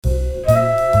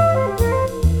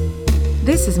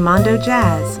This is Mondo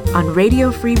Jazz on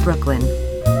Radio Free Brooklyn.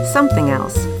 Something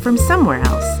else from somewhere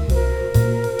else.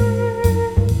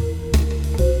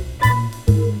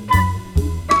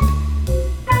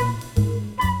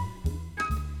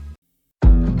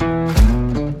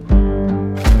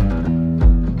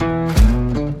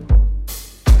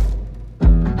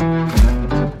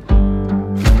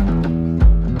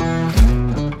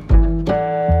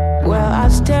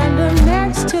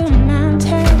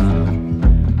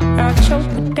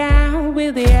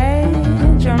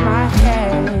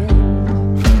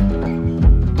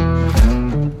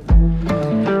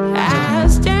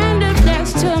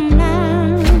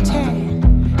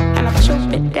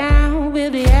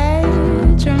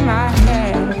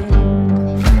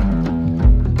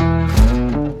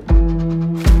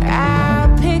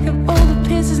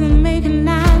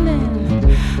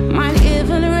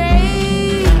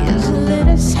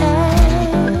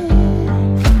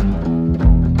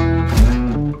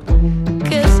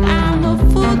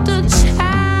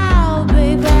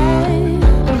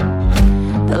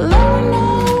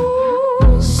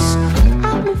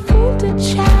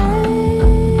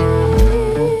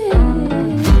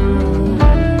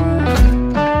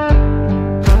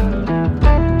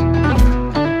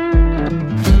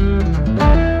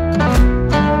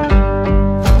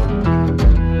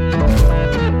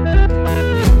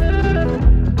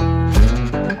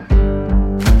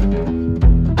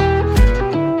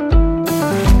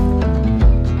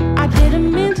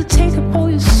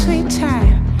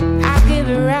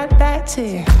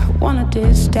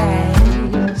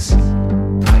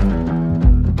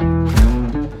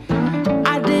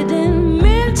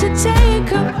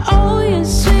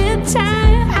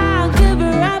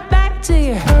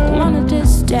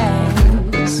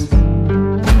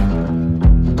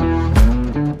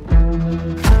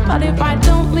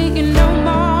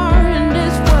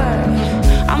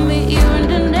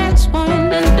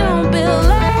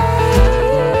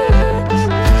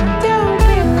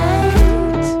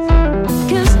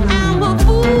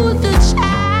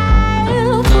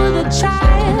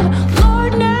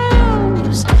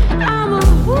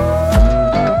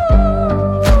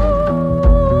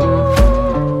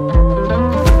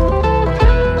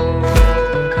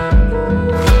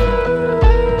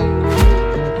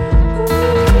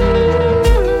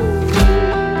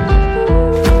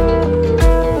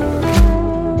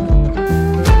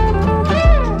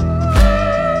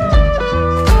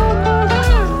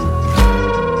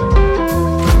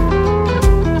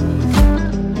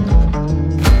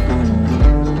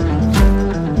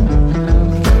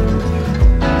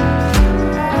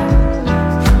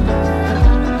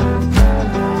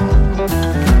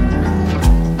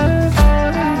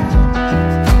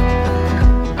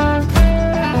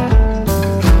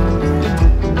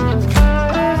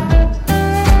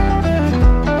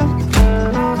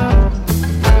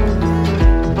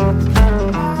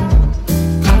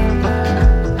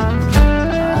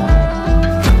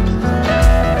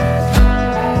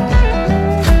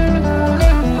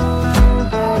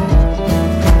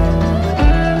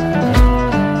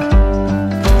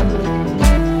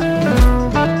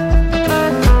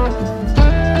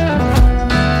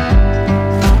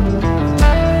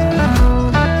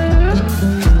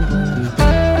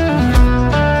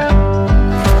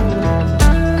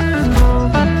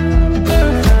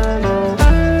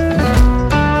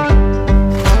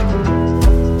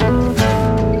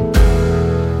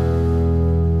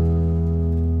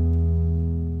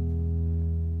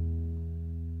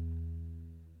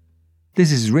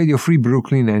 This is Radio Free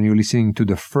Brooklyn and you're listening to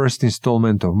the first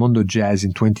installment of Mondo Jazz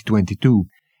in 2022,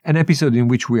 an episode in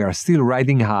which we are still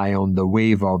riding high on the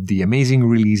wave of the amazing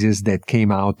releases that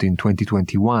came out in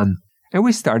 2021, and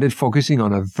we started focusing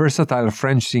on a versatile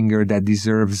French singer that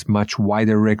deserves much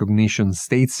wider recognition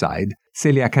stateside,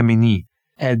 Celia Kameni.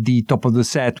 At the top of the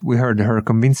set, we heard her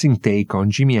convincing take on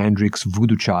Jimi Hendrix's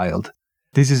Voodoo Child.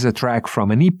 This is a track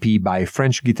from an EP by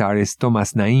French guitarist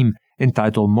Thomas Naim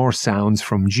entitled More Sounds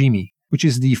from Jimi, which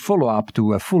is the follow-up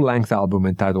to a full-length album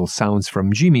entitled Sounds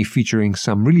from Jimi featuring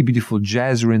some really beautiful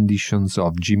jazz renditions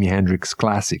of Jimi Hendrix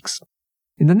classics.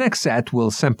 In the next set,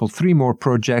 we'll sample 3 more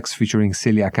projects featuring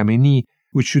Celia Kameni,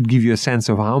 which should give you a sense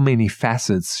of how many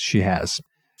facets she has.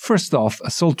 First off, a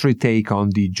sultry take on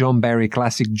the John Barry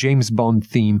classic James Bond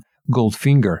theme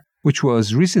Goldfinger, which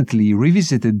was recently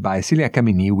revisited by Celia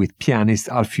Kameni with pianist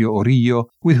Alfio Orillo,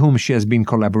 with whom she has been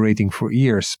collaborating for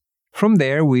years. From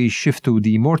there, we shift to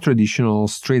the more traditional,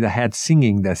 straight-ahead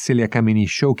singing that Celia Kameni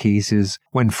showcases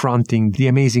when fronting the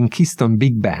amazing Keystone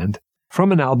Big Band.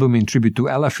 From an album in tribute to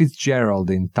Ella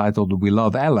Fitzgerald entitled We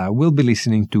Love Ella, we'll be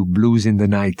listening to Blues in the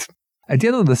Night. At the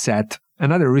end of the set,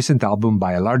 another recent album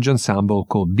by a large ensemble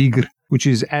called Bigre which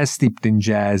is as steeped in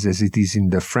jazz as it is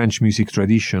in the French music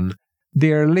tradition.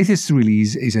 Their latest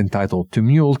release is entitled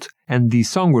Tumulte, and the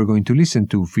song we're going to listen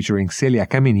to featuring Celia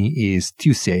Kameni is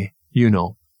Tu sais, you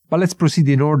know. But let's proceed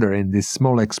in order in this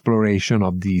small exploration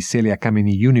of the Celia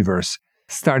Kameni universe,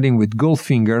 starting with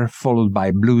Goldfinger, followed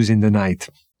by Blues in the Night.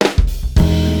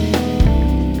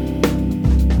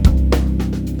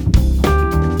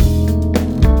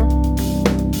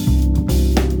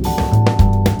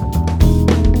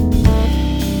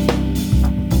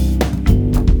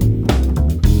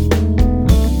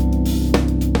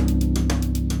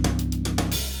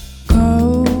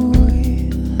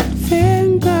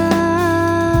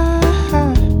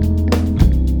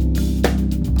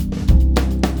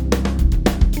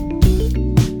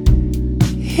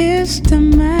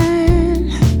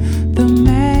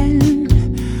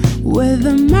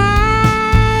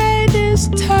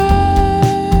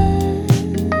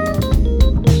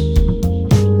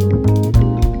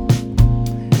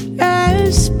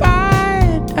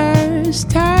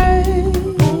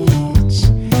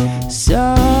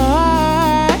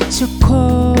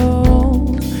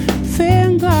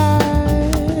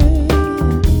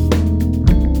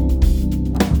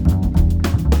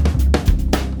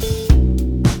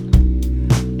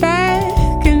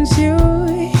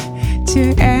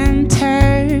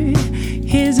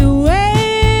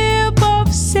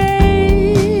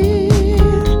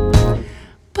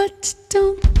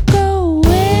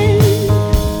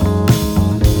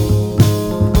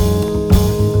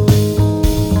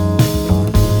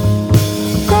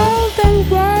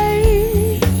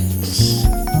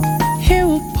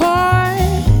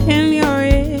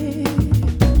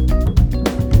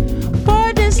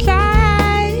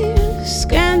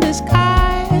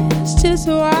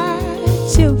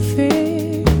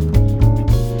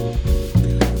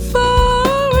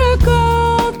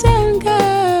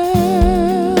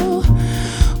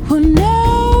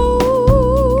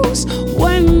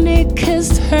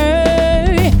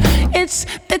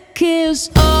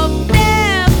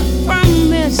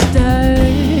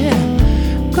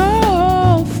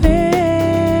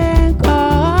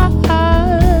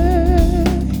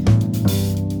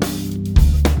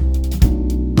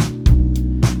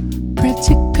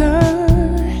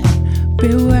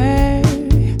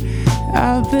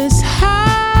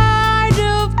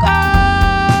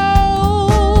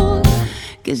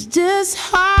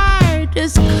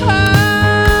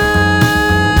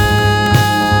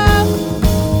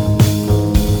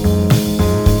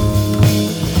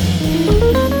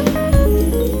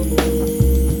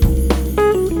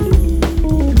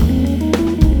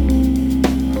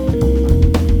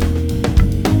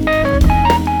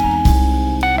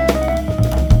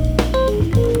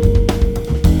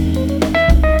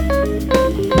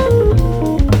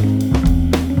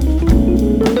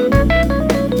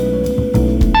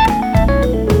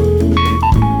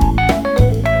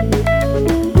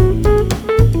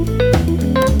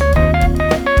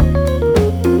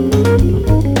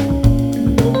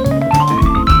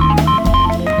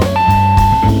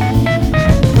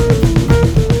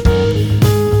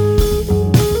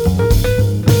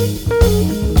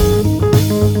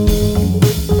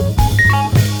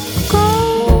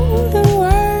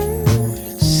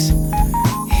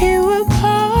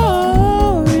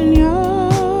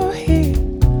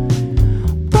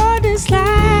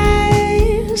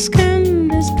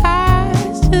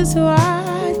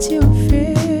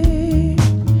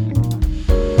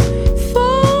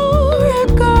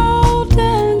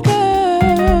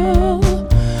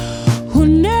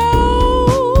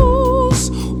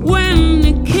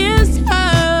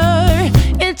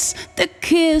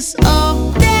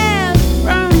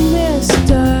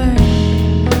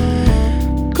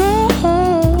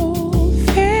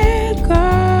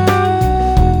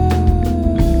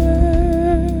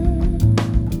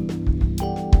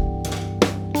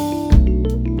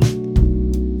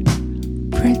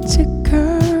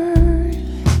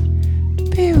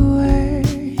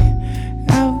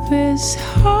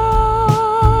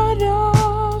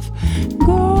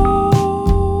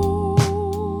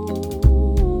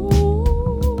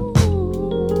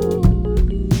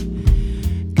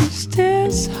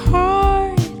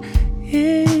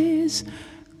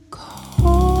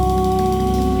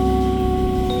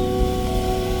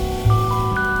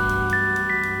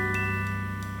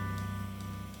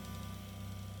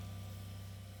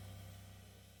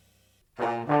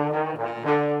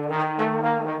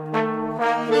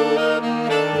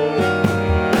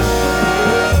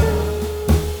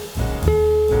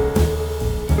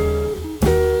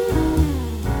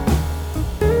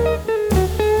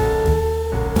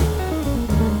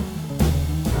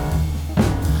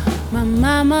 My My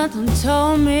mama done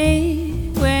told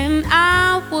me when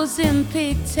I was in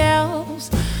pigtails.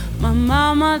 My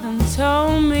mama done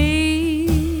told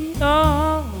me,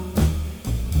 oh,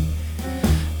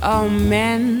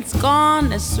 man's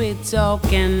gonna sweet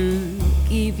talk and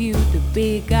give you the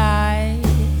big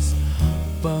eyes.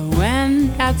 But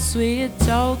when that sweet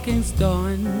talking's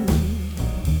done,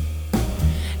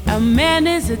 a man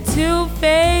is a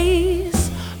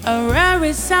two-face. A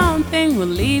rare something will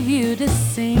leave you to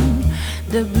sing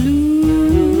the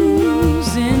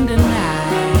blues in the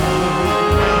night.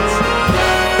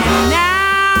 And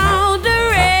now the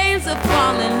rains are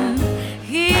falling,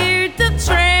 hear the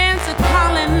trains are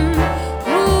calling.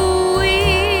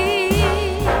 Ooh-wee.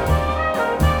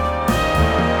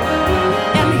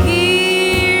 And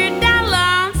hear that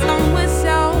lonesome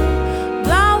whistle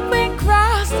blowing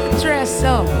across the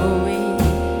trestle.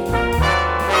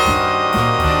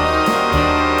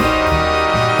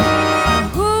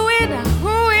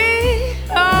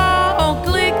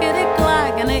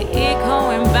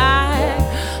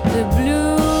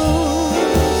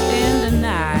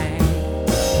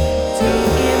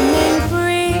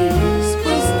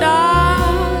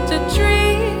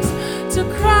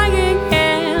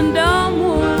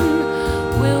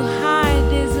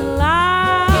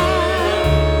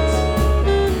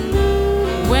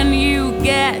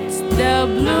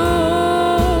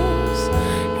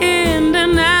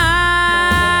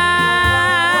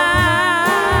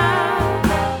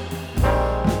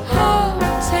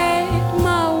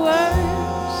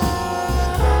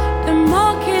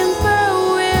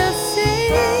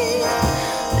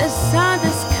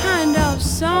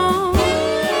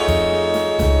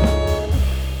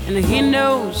 He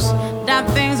knows that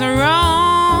things are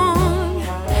wrong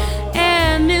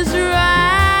and is right.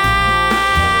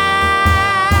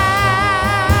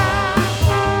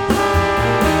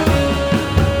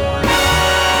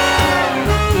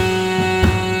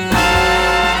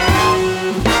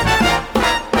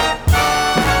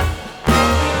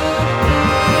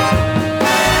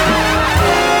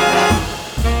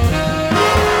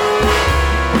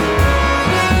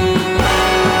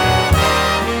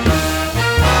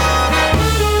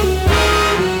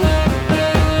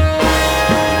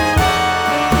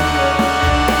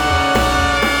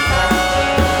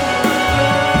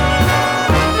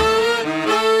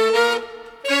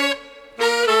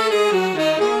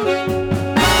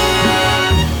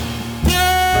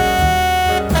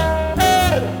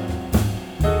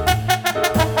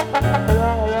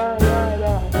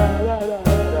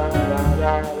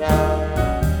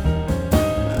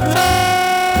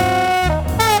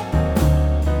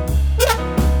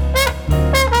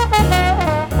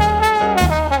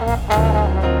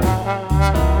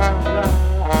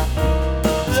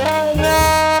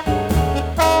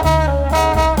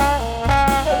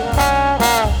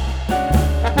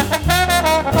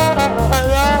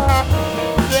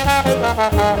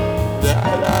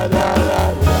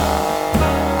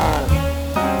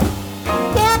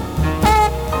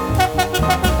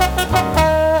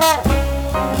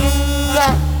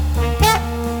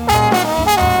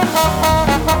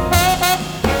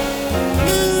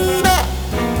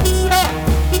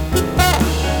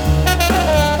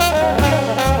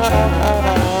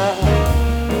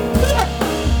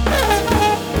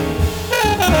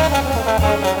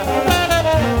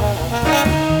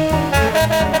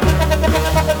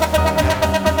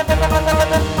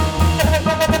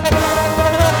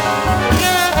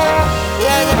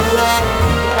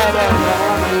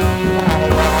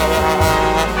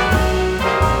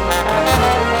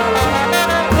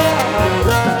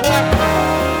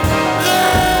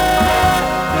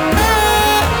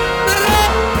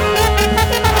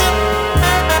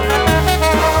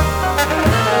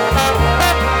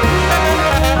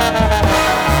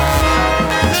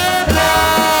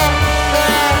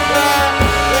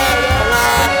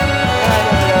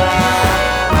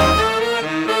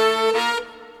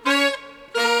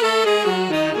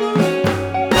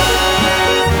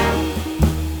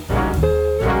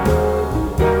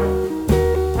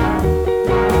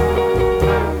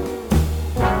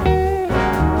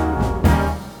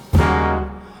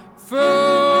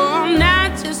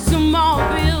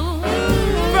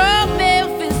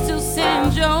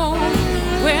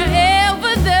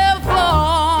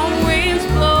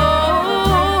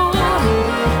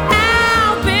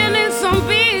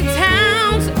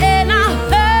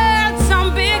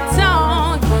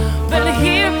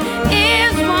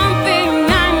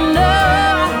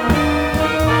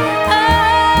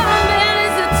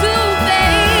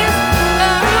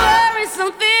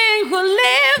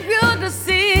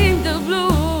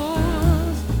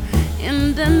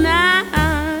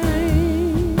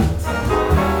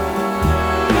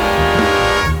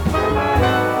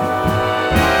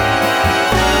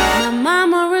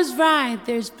 night,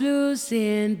 there's blues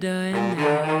in the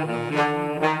night.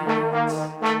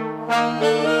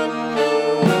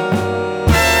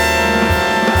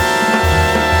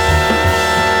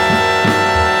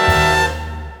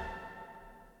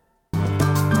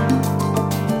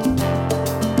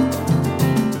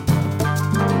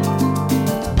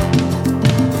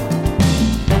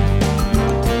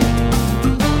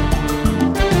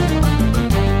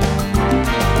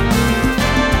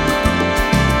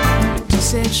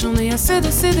 J'en ai assez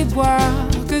de ces déboires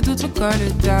que d'autres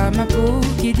collent à ma peau,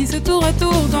 qui disent tour à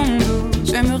tour dans mon dos,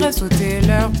 j'aimerais sauter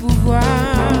leur pouvoir.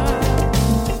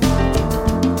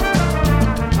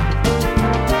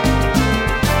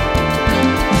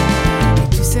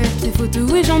 Et tu sais, des fautes,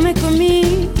 oui j'en ai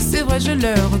commis, c'est vrai je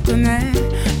le reconnais,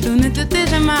 l'honnêteté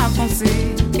j'aime à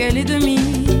penser qu'elle est de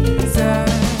mise.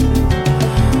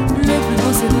 Le plus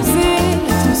beau c'est d'oser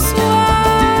être soi,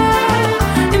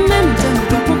 et même de ne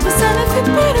pas contre ça ne fait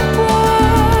pas le poids.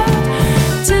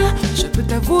 Tiens, je peux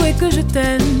t'avouer que je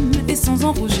t'aime, et sans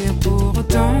en rougir pour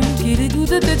autant qu'il est doux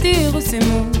de te dire ces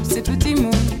mots, ces petits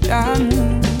mots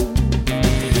d'amour.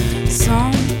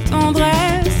 Sans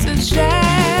tendresse,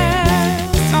 j'aime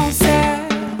sans cesse.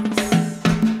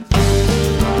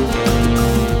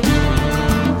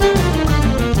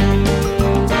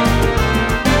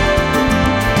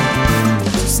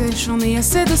 Tu sais, j'en ai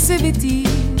assez de ces bêtises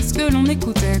que l'on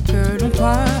écoutait, que l'on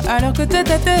croit, alors que tête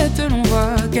à tête l'on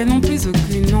voit qu'elles n'ont plus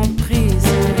aucune emprise.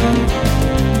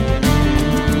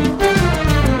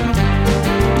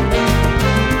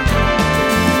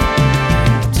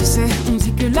 Tu sais, on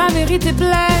dit que la vérité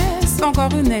blesse,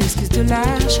 encore une excuse de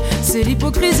lâche, c'est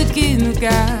l'hypocrisie qui nous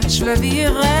gâche, la vie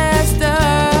reste.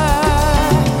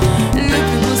 Le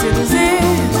plus beau c'est d'oser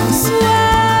être soi,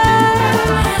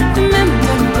 même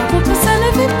quand contre ça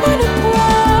ne fait pas le poids.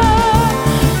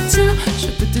 Je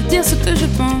peux te dire ce que je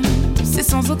pense, c'est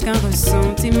sans aucun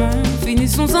ressentiment.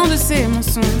 Finissons-en de ces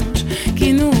mensonges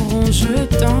qui nous rongent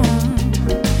tant.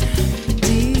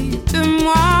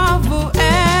 Dites-moi vos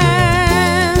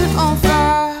haines en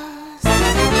face.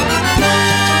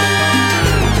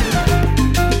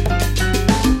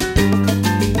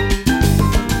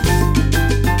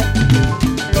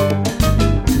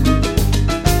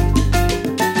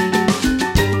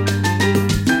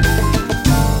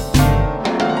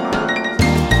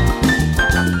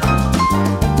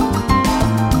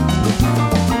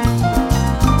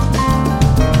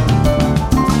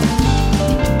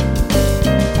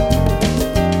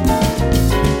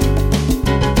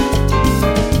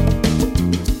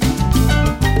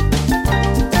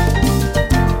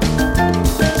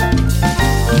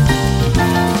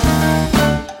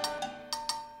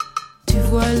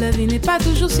 Pas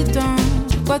toujours si tendre,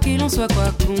 quoi qu'il en soit,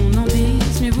 quoi qu'on en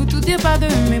dise, mieux vaut tout dire pas de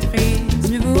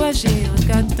méprise, mieux vaut agir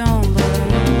qu'attendre.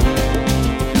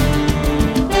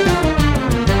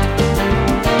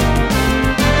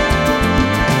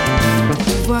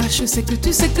 Tu vois, je sais que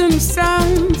tu sais que nous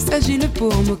sommes s'agile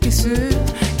pour moquer ceux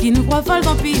qui nous croient folles,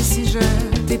 tant pis si je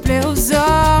déplais aux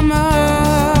hommes.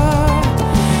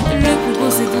 Le plus beau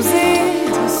c'est d'oser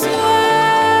être soi,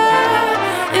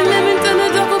 et même une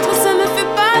tonne d'or contre ça ne fait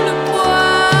pas le poids.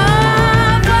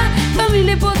 Comme il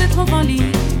est beau d'être enfin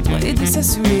libre et de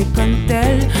s'assumer comme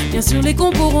tel. Bien sûr les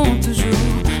cons pourront toujours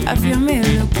affirmer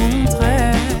le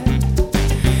contraire.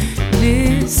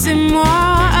 Laissez-moi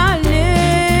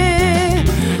aller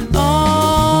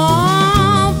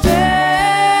en paix.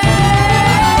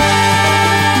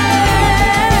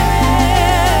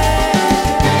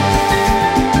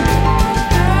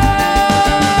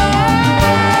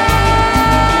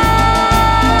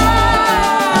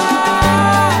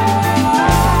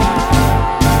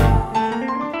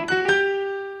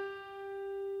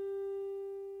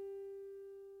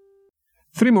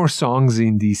 Three more songs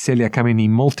in the Celia Kameni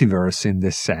multiverse in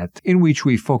this set, in which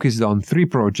we focused on three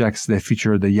projects that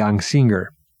featured a young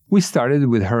singer. We started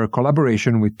with her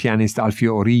collaboration with pianist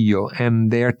Alfio Orillo and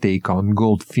their take on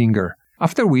Goldfinger,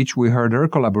 after which we heard her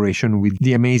collaboration with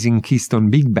the amazing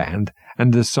Keystone Big Band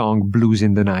and the song Blues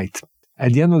in the Night.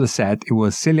 At the end of the set, it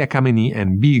was Celia Kameni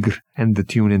and Bigre and the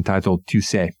tune entitled Tu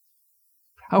sais.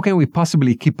 How can we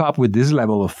possibly keep up with this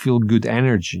level of feel-good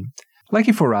energy?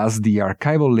 Lucky for us, the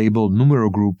archival label Numero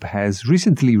Group has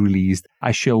recently released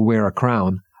I Shall Wear a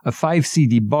Crown, a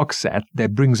 5-CD box set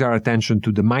that brings our attention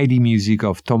to the mighty music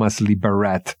of Thomas Lee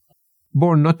Barrett.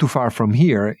 Born not too far from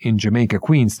here, in Jamaica,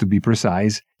 Queens to be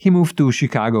precise, he moved to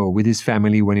Chicago with his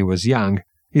family when he was young.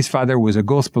 His father was a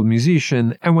gospel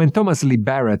musician, and when Thomas Lee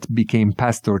Barrett became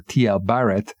Pastor T.L.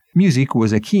 Barrett, music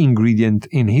was a key ingredient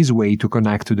in his way to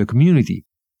connect to the community.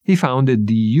 He founded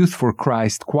the Youth for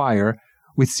Christ Choir,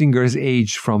 with singers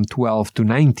aged from 12 to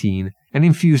 19, and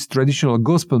infused traditional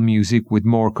gospel music with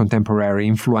more contemporary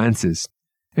influences.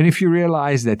 And if you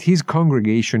realize that his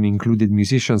congregation included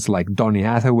musicians like Donny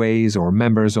Hathaways or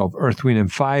members of Earth,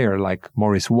 Wind & Fire like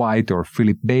Maurice White or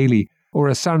Philip Bailey, or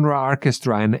a Sun Ra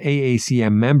Orchestra and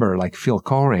AACM member like Phil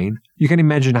Coltrane, you can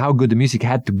imagine how good the music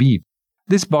had to be.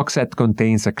 This box set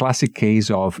contains a classic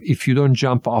case of if you don't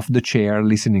jump off the chair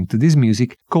listening to this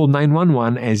music, call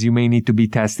 911 as you may need to be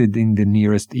tested in the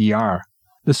nearest ER.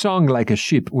 The song Like a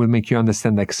Ship will make you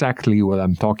understand exactly what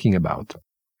I'm talking about.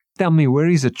 Tell me where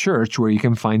is a church where you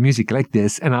can find music like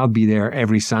this and I'll be there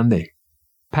every Sunday.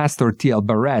 Pastor T.L.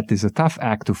 Barrett is a tough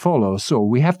act to follow, so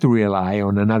we have to rely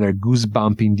on another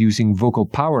goosebump-inducing vocal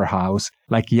powerhouse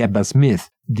like Yebba Smith,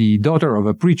 the daughter of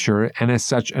a preacher and as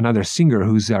such another singer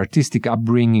whose artistic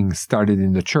upbringing started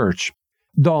in the church.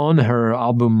 Dawn, her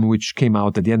album which came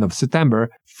out at the end of September,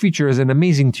 features an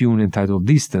amazing tune entitled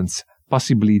Distance,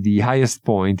 possibly the highest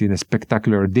point in a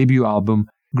spectacular debut album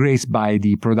graced by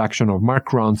the production of Mark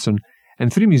Ronson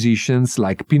and three musicians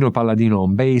like Pino Palladino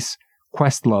on bass,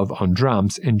 Questlove on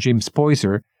drums, and James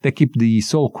Poyser that keep the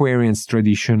Soulquarians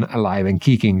tradition alive and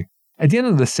kicking. At the end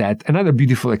of the set, another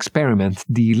beautiful experiment,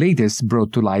 the latest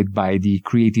brought to light by the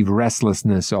creative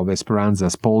restlessness of Esperanza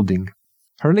Spalding.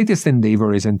 Her latest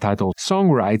endeavor is entitled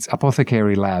Songwright's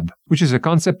Apothecary Lab, which is a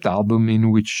concept album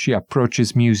in which she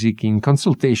approaches music in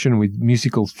consultation with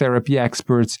musical therapy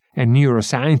experts and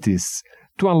neuroscientists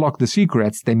to unlock the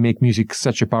secrets that make music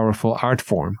such a powerful art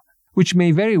form, which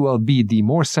may very well be the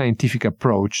more scientific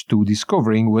approach to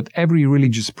discovering what every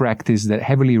religious practice that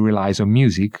heavily relies on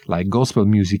music, like gospel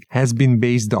music, has been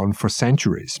based on for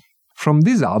centuries. From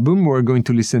this album, we're going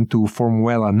to listen to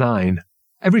Formuela 9.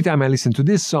 Every time I listen to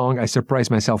this song, I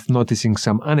surprise myself noticing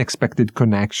some unexpected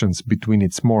connections between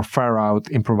its more far-out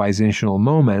improvisational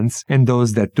moments and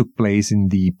those that took place in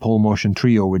the Pole Motion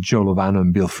Trio with Joe Lovano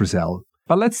and Bill Frisell.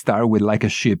 But let's start with Like a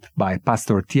Ship by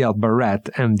Pastor T.L. Barrett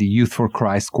and the Youth for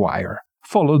Christ Choir,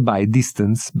 followed by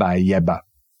Distance by Yebba.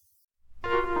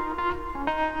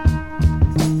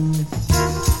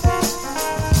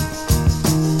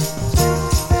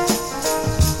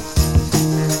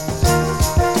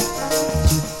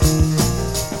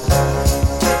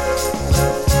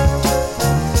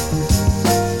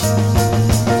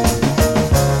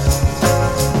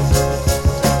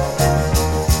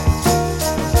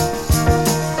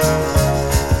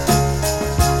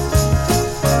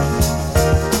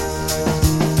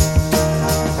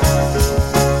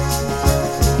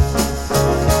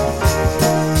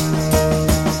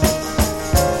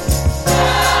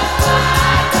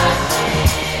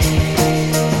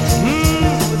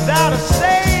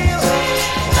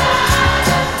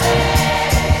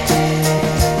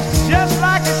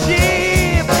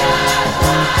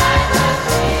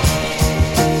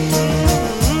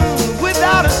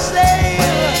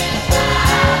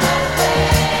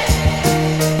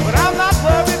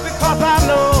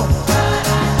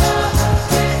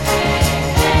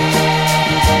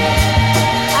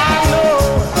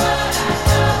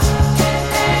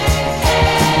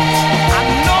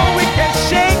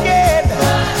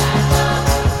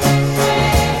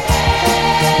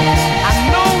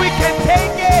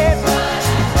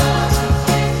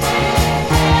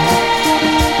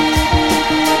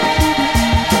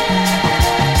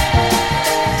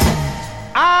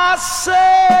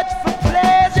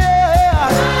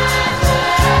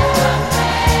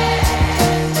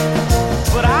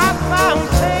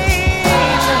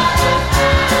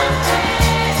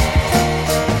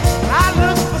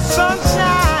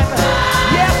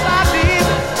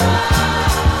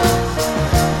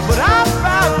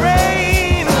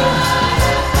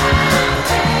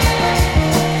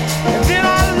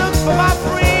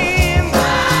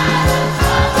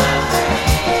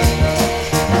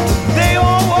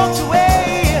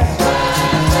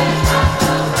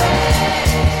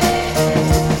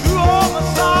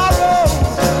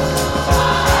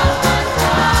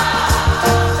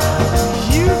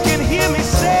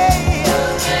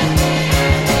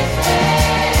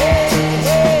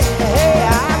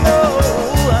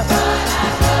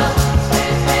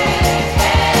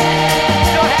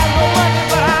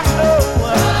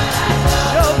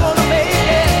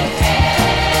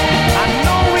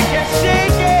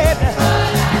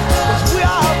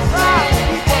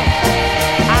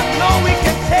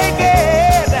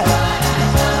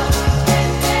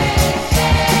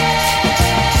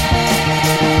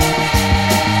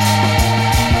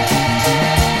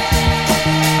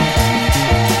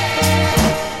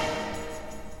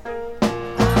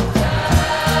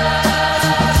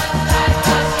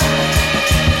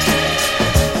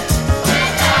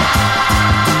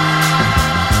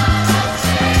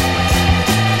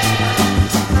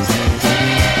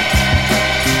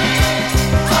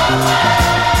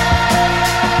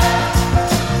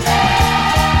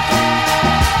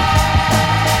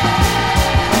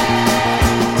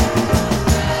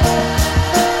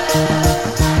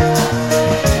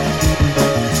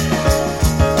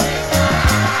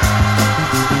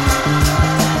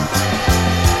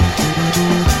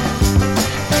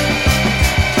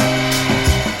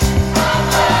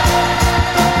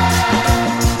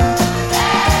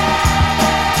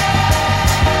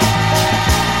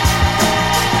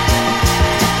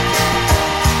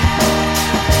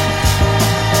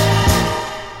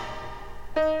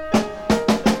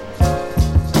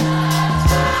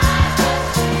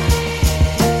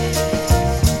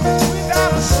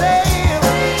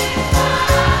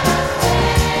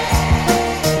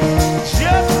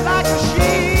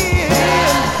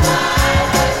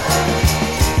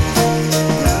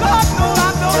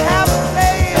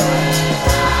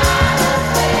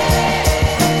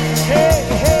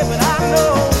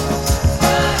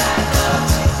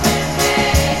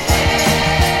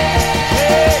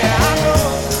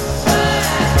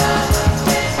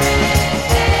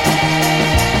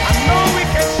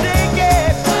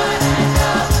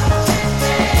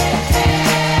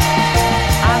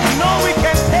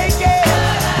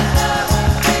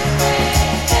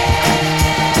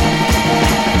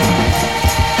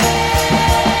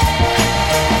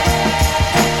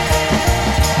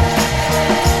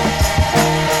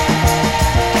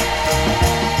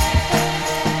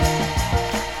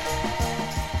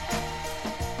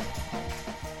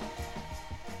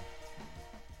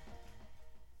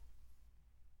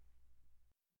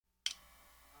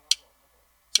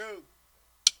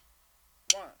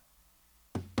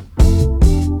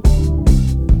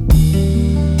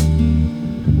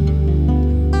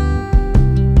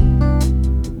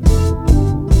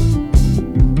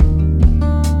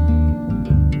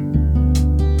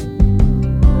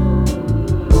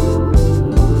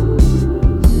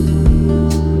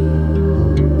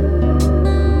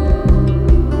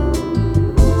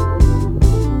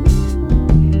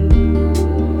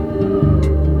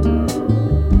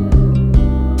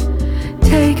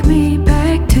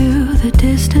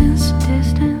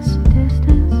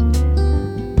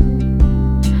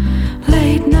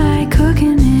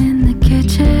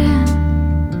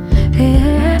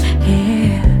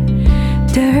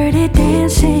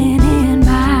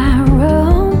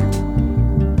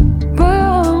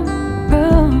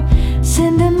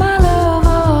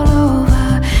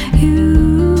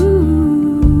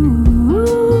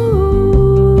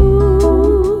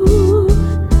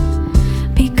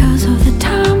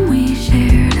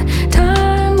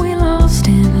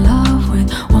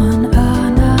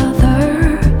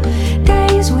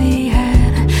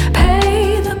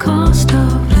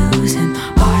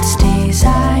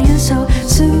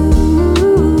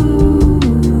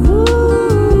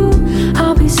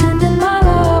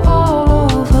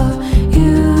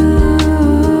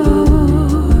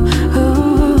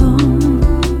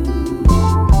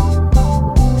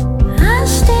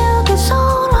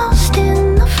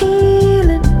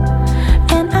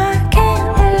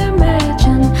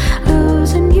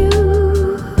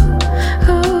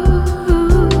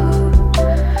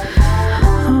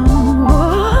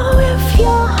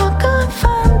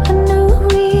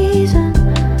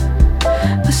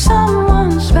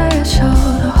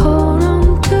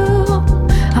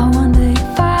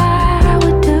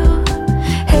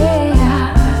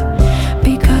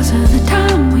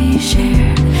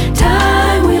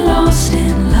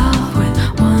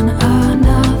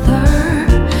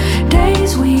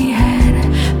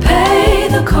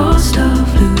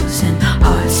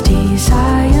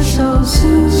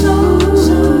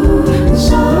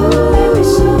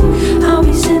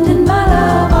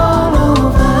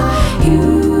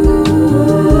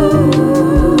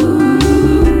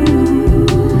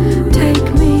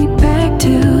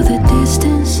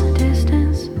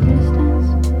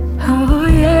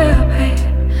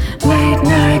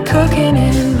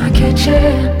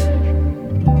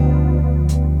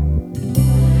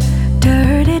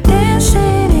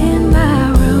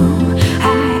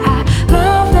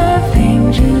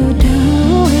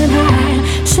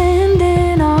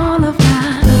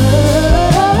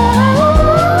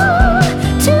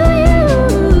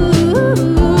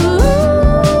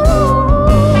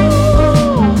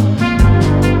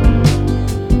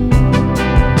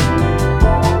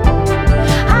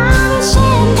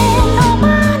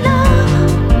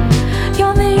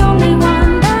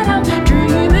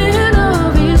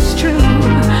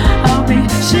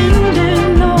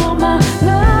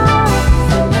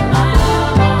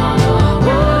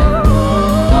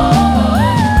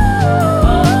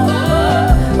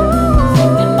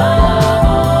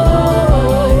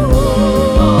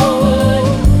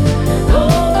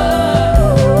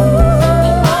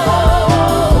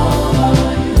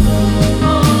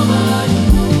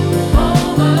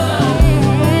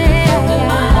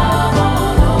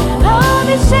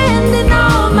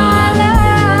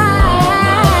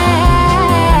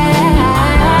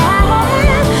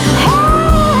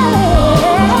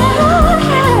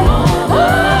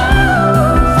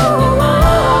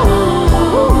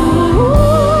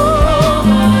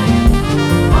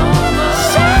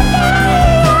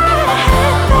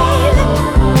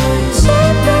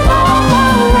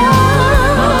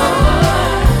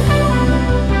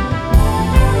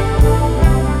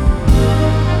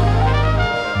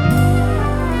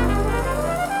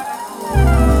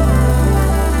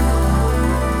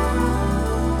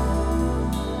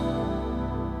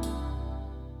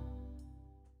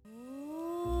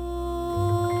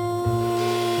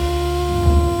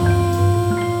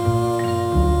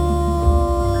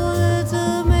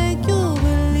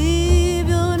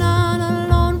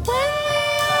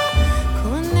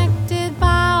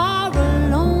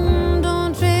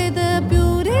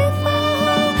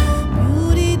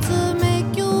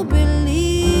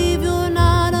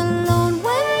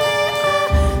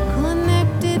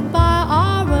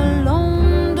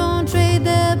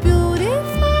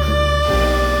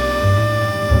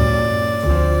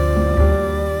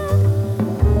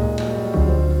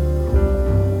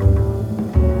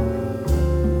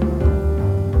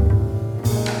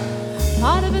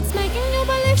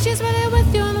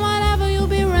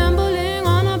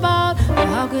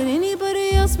 could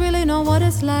anybody else really know what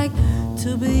it's like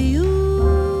to be you?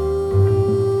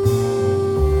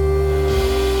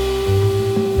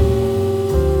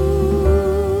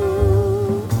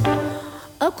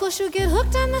 Of course you get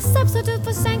hooked on the substitute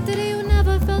for sanctity you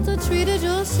never felt or treated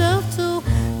yourself to.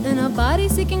 In a body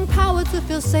seeking power to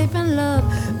feel safe and loved,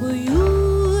 will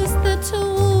use the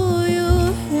tool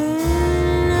you have,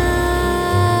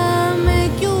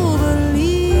 make you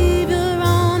believe you're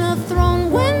on a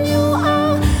throne when you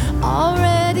are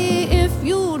already, if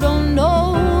you don't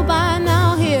know by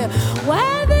now, here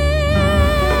where they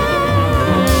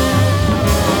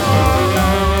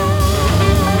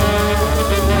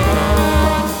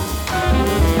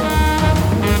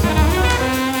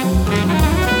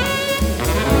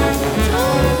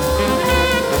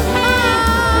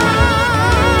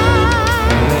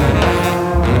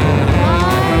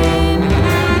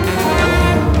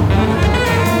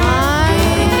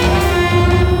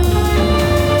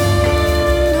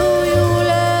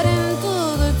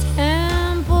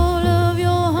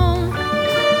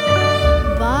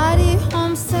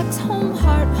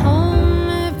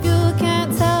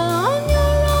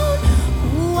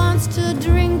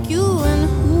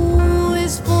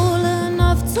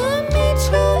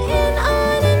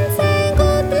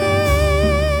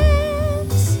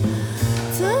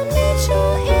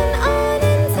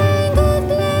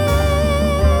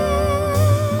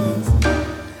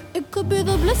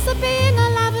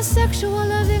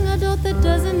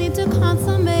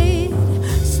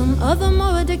other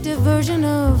more addictive version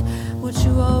of what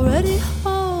you already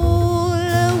hold.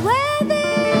 Where if you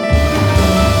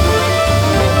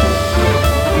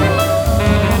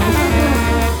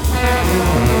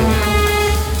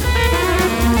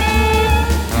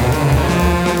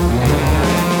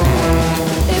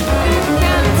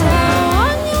can tell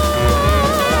on your own who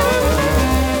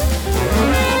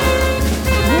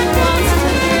wants to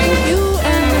drink you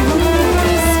and who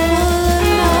is full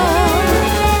enough.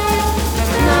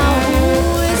 Now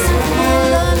who is full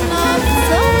enough to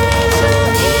meet you in an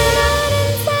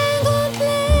entangled place?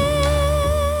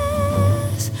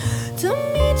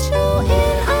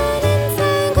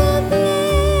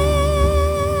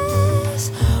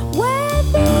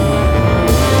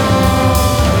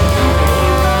 To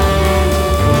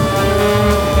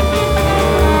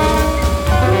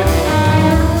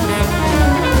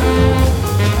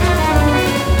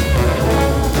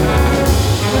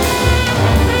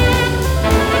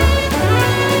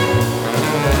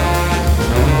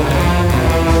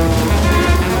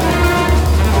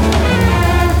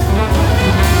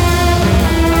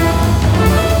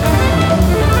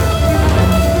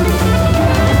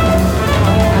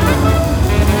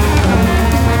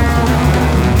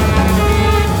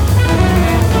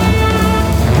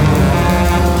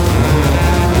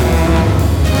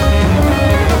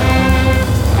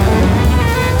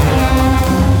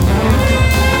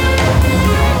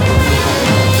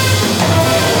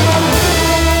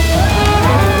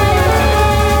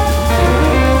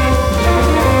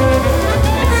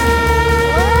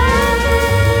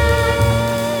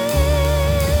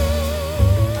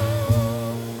in an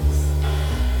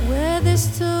entangled place. Where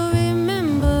this to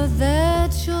remember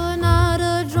that you're not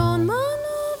a drone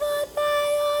maneuvered by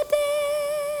your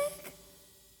dick.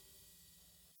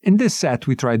 In this set,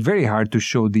 we tried very hard to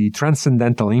show the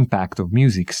transcendental impact of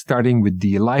music, starting with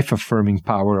the life-affirming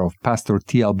power of Pastor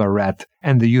T.L. Barrett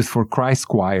and the Youth for Christ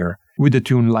Choir, with the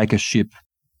tune Like a Ship.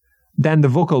 Then the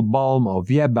vocal balm of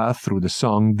Yebba through the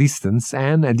song Distance,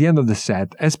 and at the end of the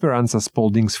set, Esperanza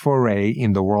Spalding's foray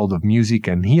in the world of music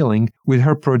and healing with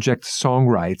her project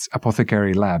Songwrites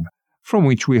Apothecary Lab, from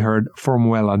which we heard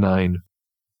Formuela 9.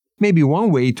 Maybe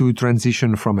one way to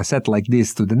transition from a set like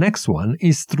this to the next one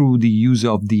is through the use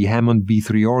of the Hammond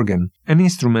B3 organ, an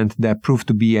instrument that proved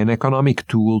to be an economic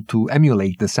tool to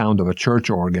emulate the sound of a church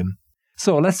organ.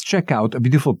 So let's check out a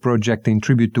beautiful project in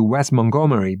tribute to Wes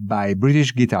Montgomery by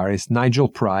British guitarist Nigel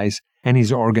Price and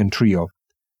his organ trio.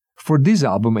 For this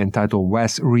album entitled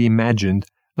Wes Reimagined,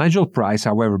 Nigel Price,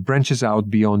 however, branches out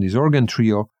beyond his organ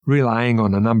trio, relying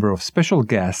on a number of special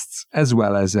guests as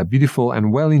well as beautiful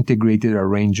and well-integrated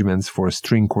arrangements for a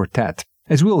string quartet,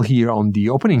 as we'll hear on the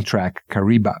opening track,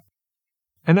 Kariba.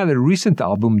 Another recent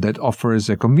album that offers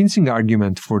a convincing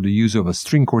argument for the use of a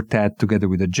string quartet together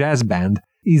with a jazz band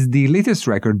is the latest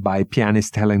record by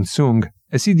pianist Helen Sung,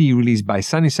 a CD released by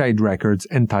Sunnyside Records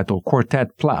entitled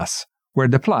Quartet Plus, where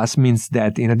the plus means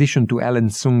that in addition to Helen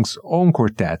Sung's own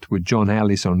quartet with John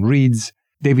Ellis on reeds,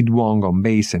 David Wong on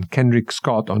bass and Kendrick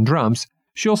Scott on drums,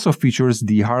 she also features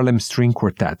the Harlem String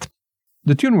Quartet.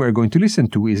 The tune we're going to listen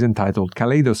to is entitled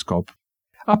Kaleidoscope.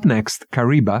 Up next,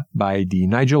 Kariba by the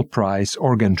Nigel Price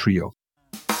Organ Trio.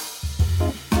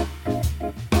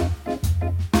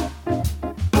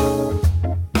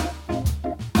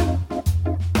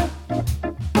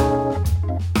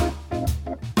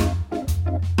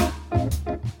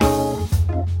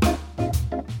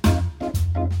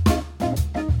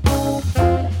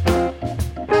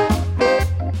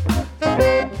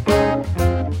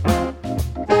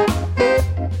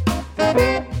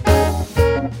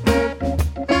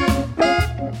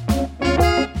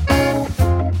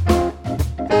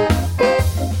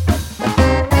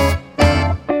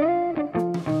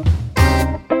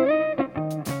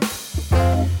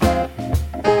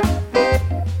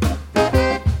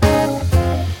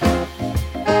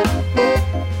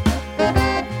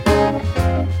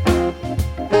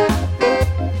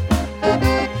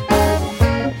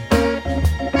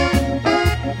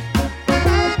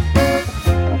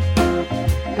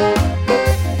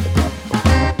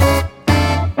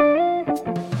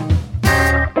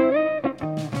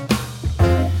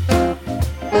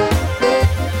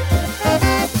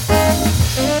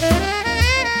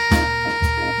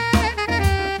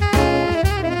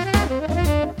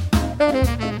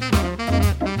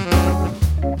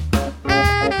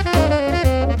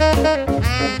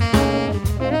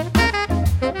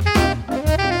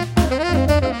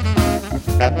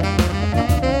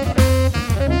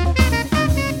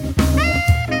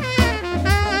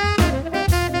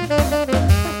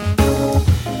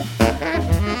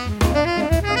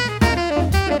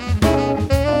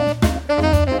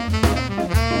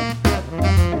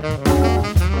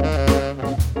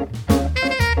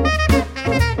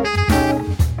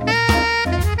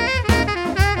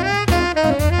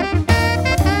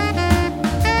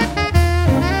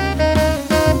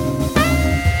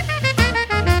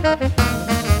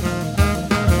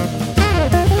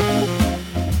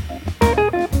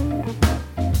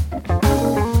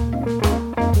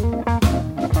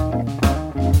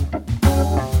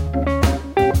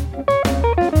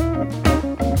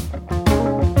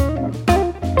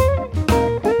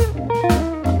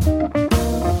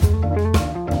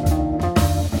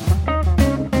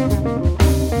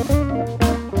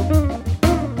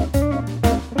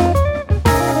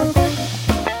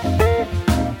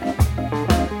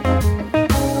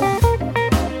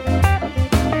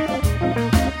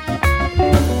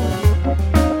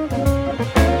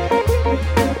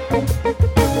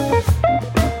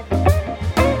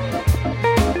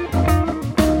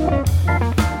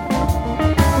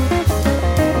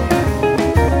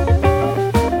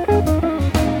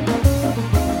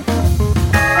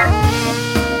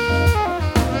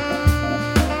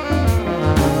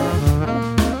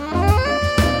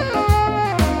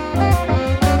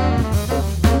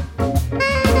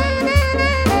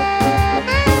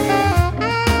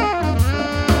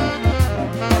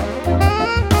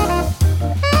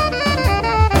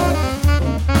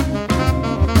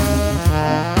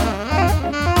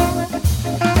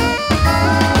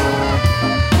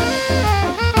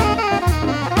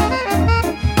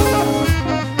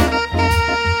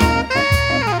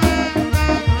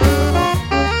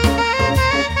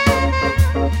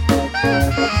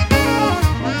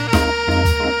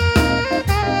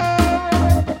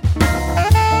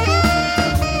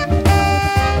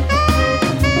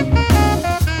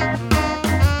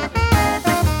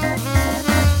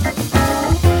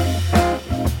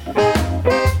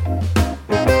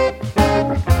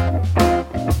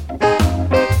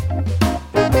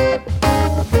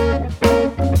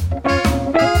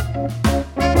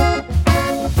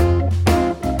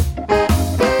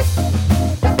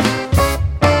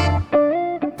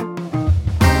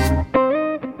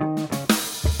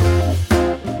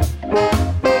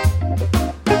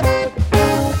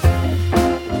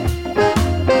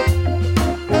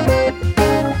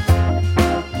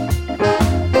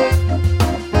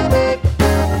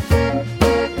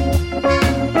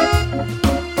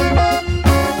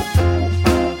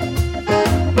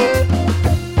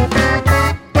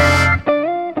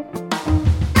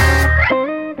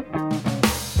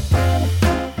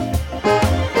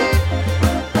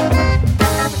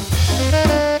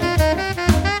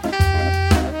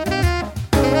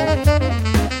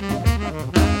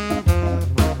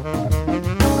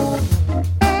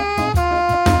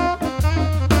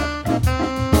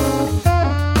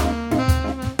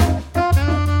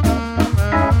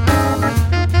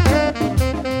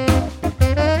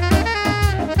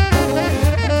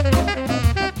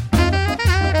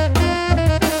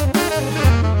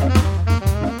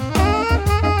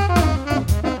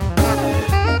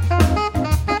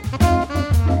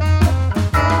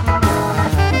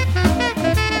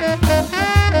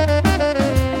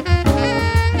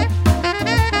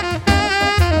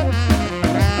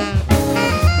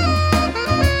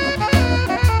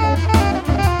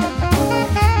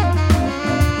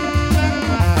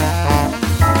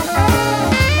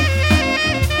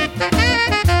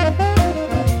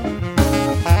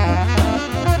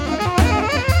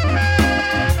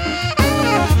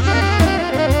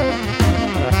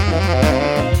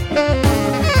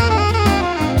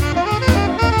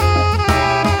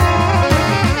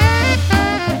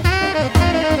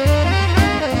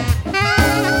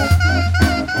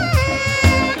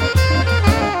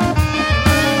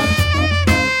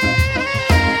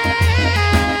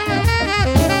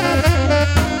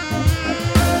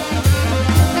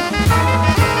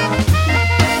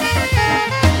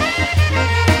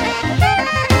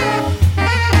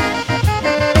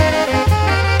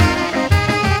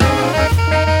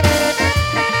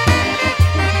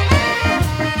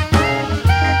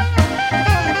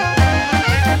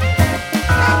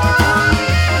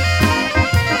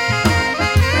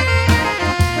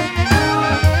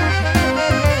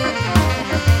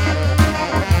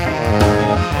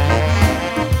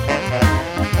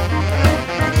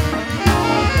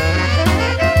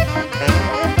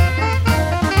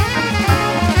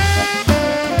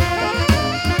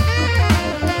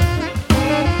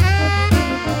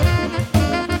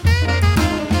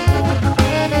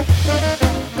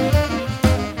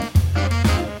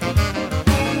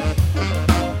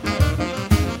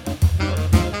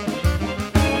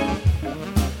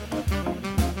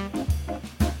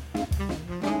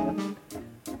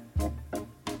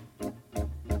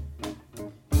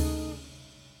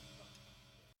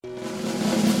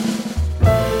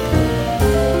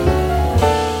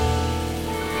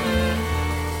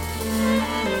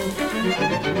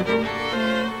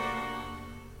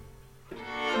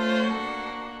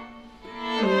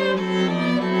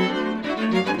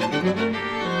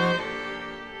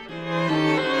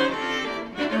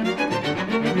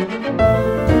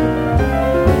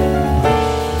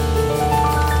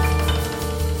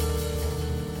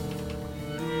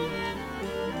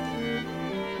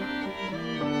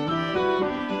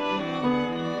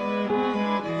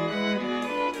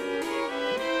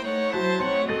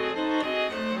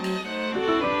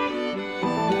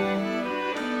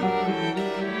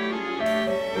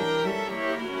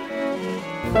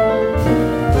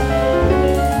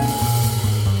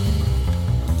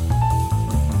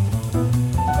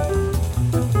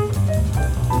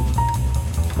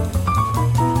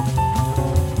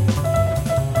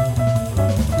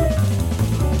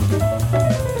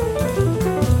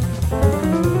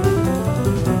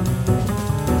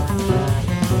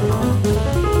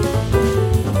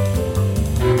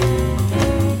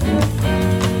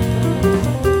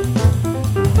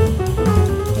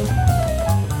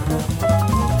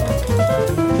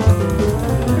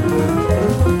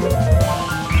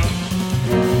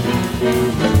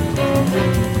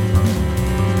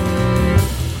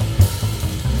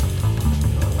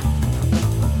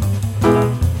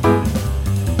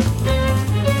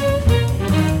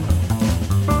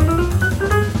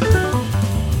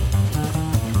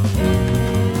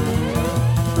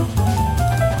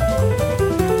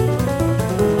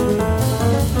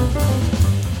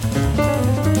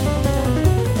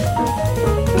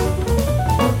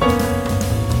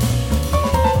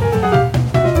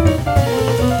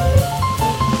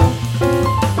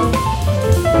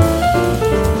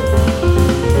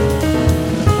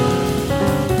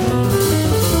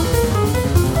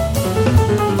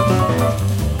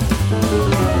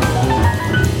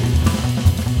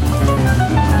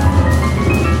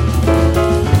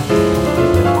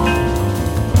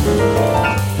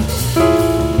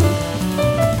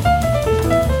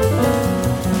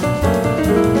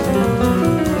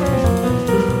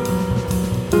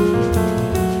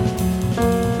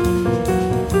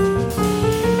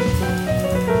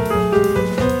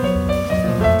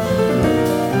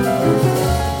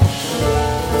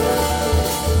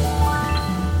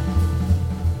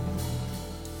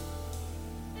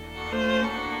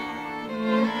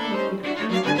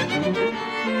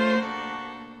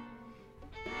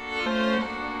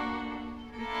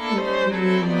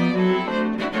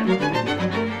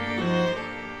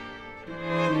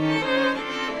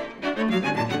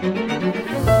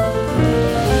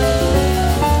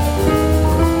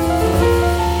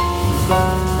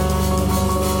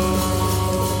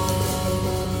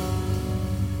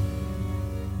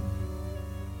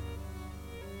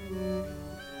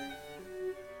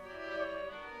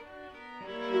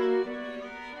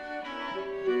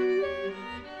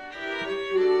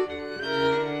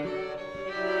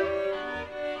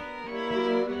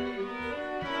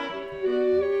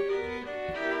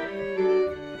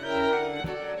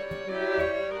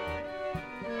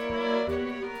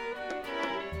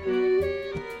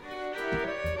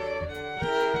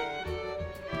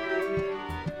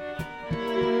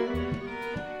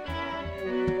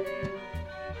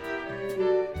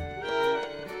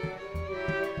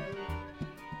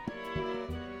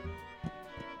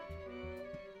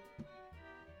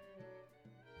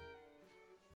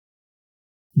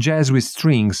 Jazz with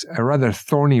Strings, a rather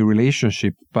thorny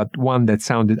relationship, but one that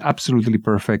sounded absolutely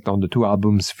perfect on the two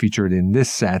albums featured in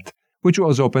this set, which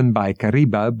was opened by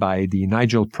Kariba by the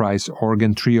Nigel Price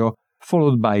Organ Trio,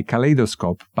 followed by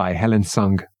Kaleidoscope by Helen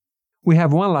Sung. We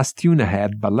have one last tune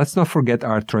ahead, but let's not forget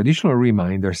our traditional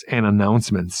reminders and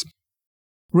announcements.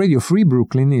 Radio Free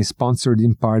Brooklyn is sponsored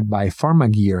in part by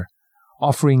Pharmagear,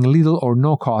 offering little or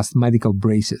no cost medical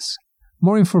braces.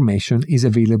 More information is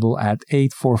available at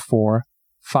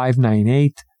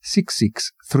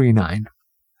 844-598-6639.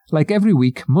 Like every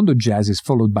week, Mondo Jazz is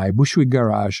followed by Bushwick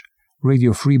Garage,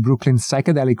 Radio Free Brooklyn's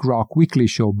psychedelic rock weekly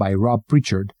show by Rob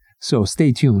Pritchard, so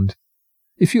stay tuned.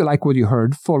 If you like what you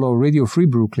heard, follow Radio Free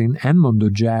Brooklyn and Mondo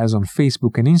Jazz on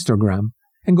Facebook and Instagram,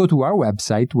 and go to our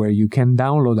website where you can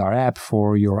download our app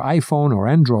for your iPhone or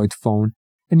Android phone,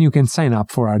 and you can sign up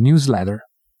for our newsletter.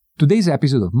 Today's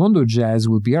episode of Mondo Jazz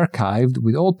will be archived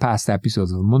with all past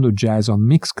episodes of Mondo Jazz on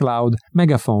Mixcloud,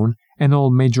 Megaphone, and all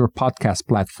major podcast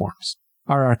platforms.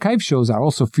 Our archive shows are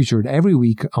also featured every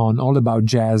week on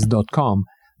allaboutjazz.com,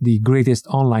 the greatest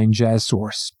online jazz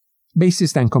source.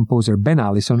 Bassist and composer Ben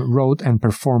Allison wrote and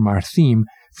performed our theme,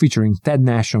 featuring Ted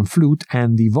Nash on flute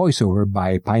and the voiceover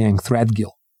by Payang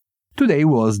Threadgill. Today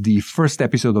was the first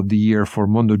episode of the year for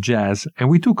Mondo Jazz, and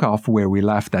we took off where we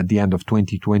left at the end of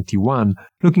 2021,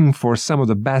 looking for some of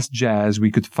the best jazz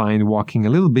we could find walking a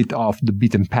little bit off the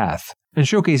beaten path, and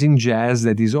showcasing jazz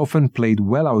that is often played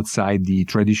well outside the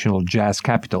traditional jazz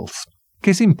capitals.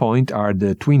 Case in point are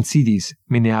the Twin Cities,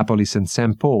 Minneapolis and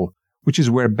St. Paul, which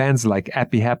is where bands like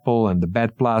Happy Apple and the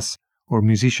Bad Plus, or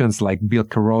musicians like Bill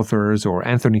Carothers or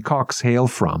Anthony Cox hail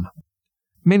from.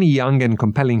 Many young and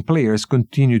compelling players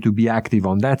continue to be active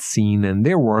on that scene, and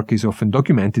their work is often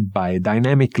documented by a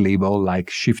dynamic label like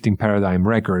Shifting Paradigm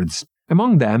Records.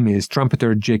 Among them is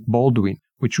trumpeter Jake Baldwin,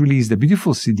 which released a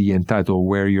beautiful CD entitled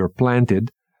Where You're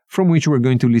Planted, from which we're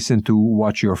going to listen to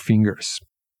Watch Your Fingers.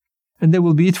 And that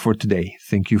will be it for today.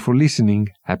 Thank you for listening.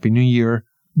 Happy New Year.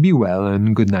 Be well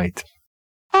and good night.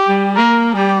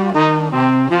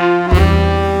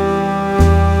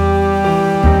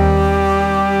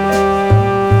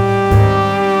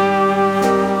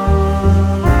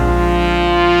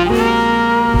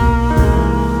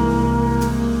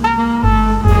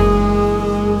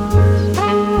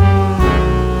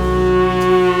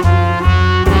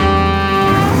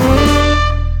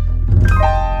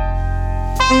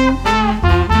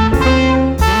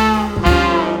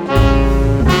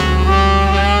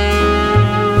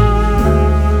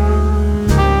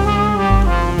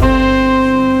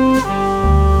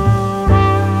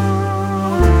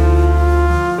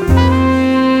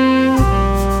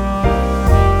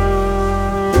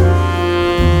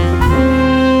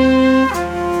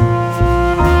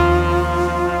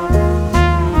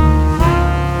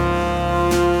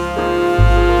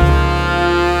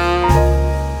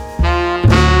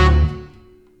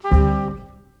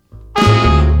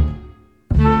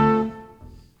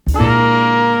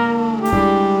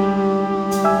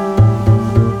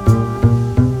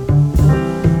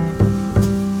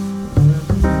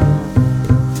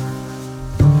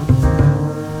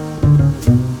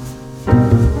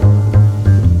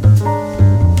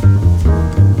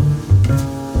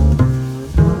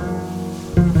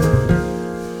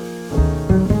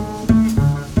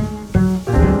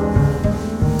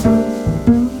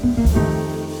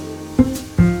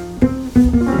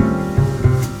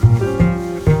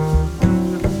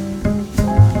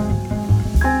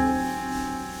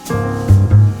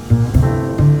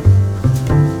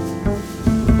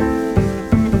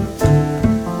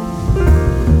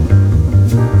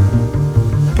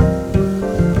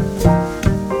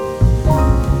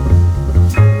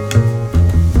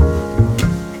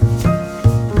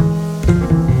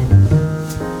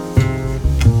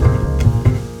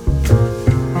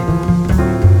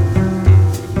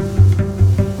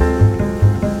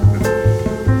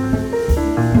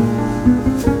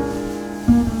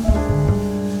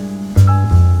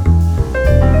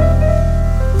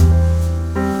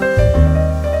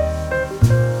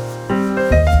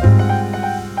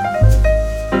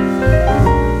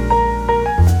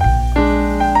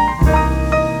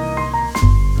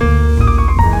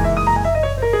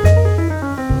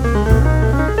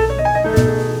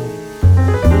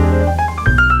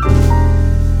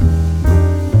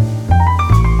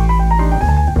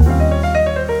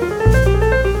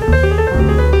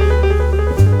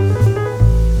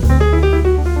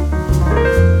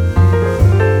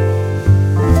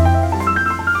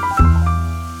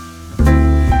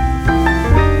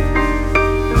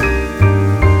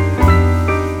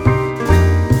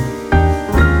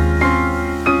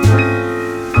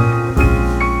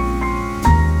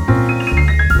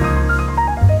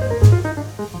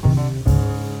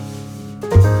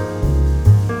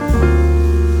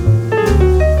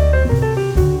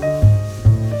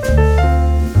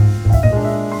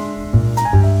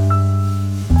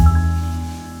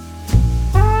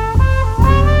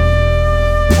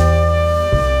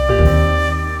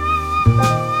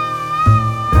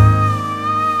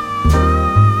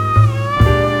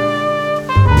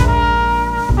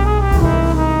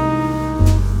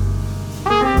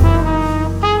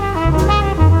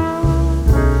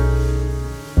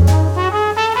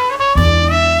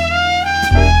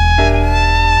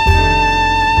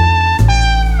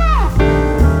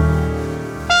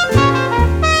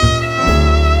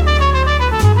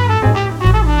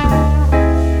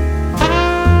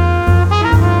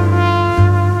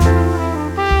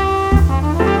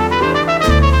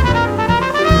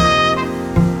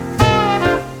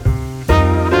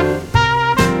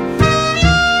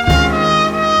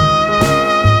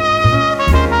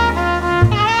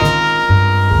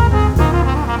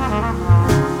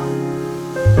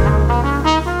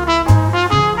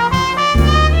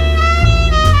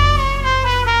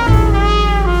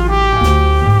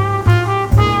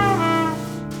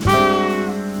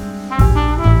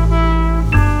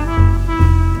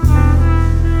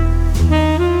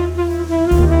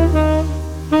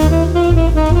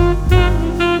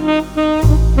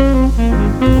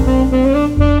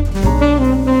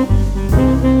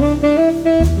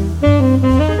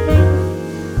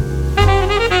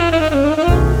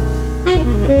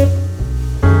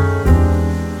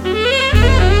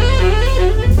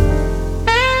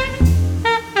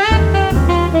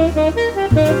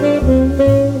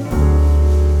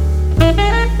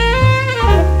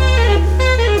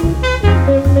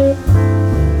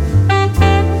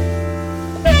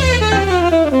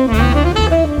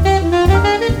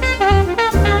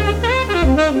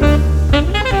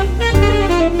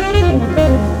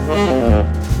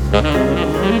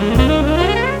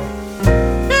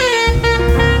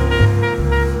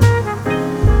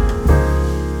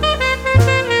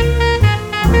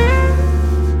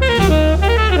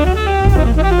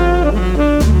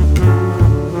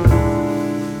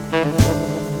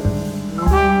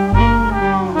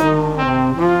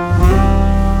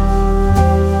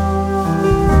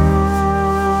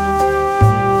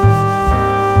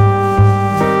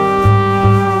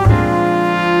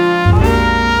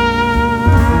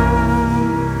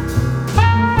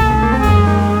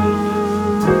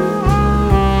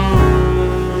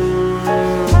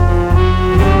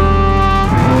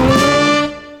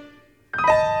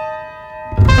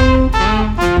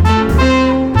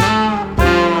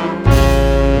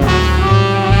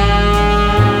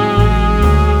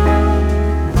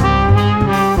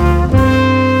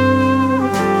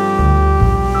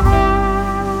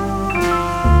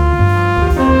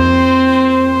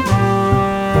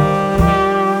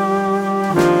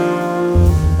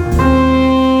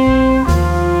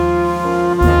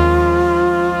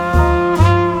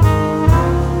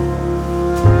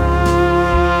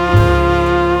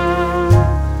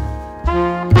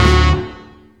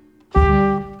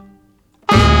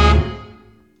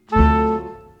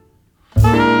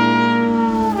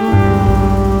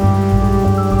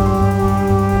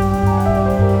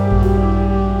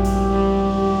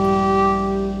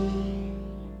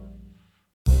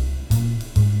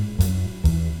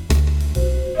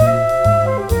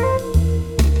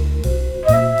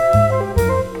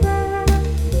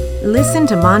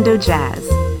 to Mondo Jazz,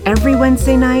 every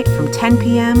Wednesday night from 10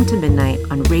 p.m. to midnight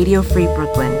on Radio Free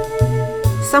Brooklyn.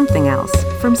 Something else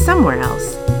from somewhere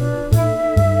else.